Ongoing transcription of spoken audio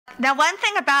Now, one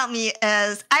thing about me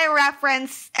is I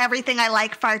reference everything I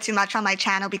like far too much on my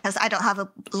channel because I don't have a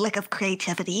lick of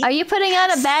creativity. Are you putting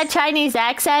on a bad Chinese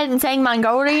accent and saying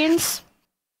Mongolians?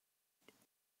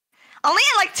 Only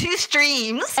in like 2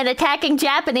 streams. And attacking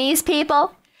Japanese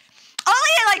people?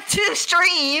 Only in like 2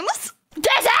 streams.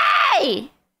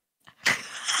 Dizzy!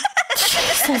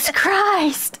 Jesus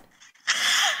Christ.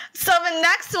 So the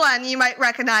next one you might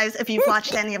recognize if you've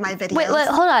watched any of my videos. Wait,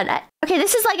 hold on. Okay,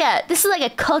 this is like a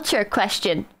culture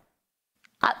question.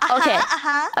 Okay.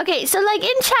 Okay, so like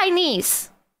in Chinese,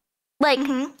 like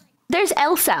there's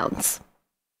L sounds.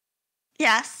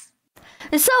 Yes.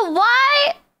 So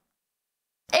why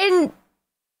in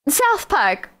South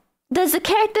Park does the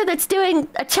character that's doing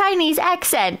a Chinese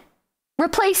accent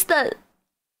replace the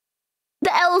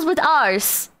L's with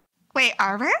R's? Wait,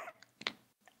 are there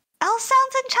L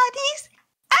sounds in Chinese?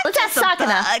 Let's ask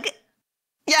Sakana.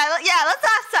 Yeah, let's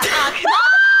ask Sakana.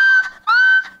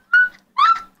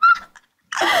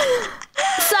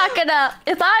 Sakana,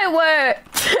 if I were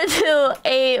to do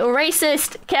a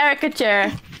racist caricature,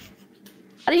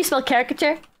 how do you spell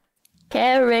caricature?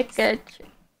 Caricature.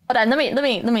 Hold on, let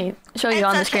me show you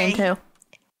on the screen too.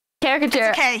 Caricature.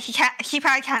 It's okay, he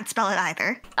probably can't spell it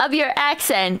either. Of your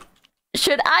accent,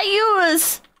 should I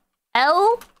use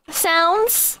L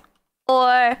sounds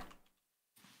or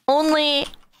only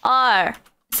R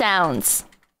sounds?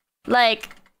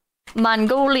 Like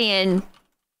Mongolian.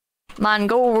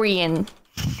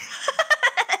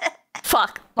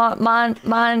 Fuck.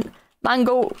 Mongolian.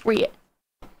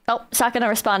 Oh, Sakana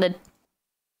responded.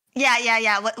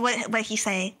 Yeah. What he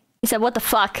say? He said, "What the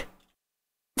fuck?"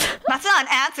 That's not an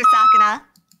answer, Sakana.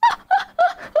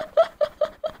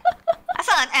 That's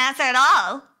not an answer at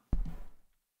all.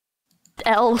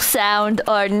 L sound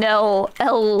or no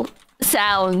L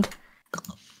sound.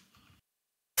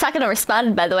 Sakana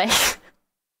responded, by the way.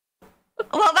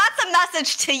 Well, that's a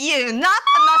message to you, not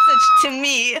a message to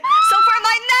me. So for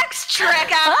my next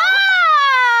trick out...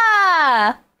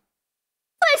 Ah!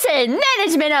 Listen,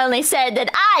 management only said that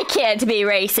I can't be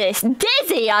racist.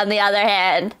 Dizzy, on the other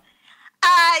hand.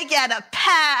 I get a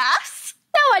pass.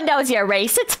 No one knows you're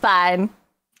race, it's fine.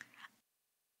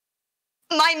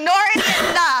 Minority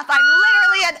enough, I'm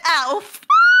literally an elf.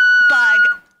 Bug.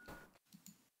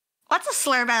 What's a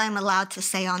slur that I'm allowed to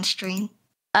say on stream?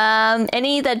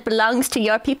 Any that belongs to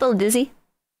your people, Dizzy.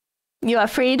 You are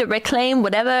free to reclaim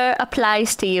whatever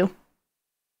applies to you.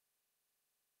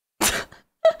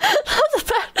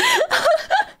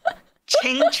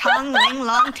 Ching chong ling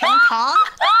long ting tong.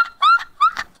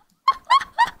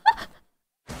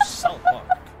 South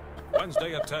Park,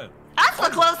 Wednesday at 10. That's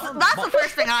the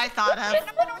first thing I thought of.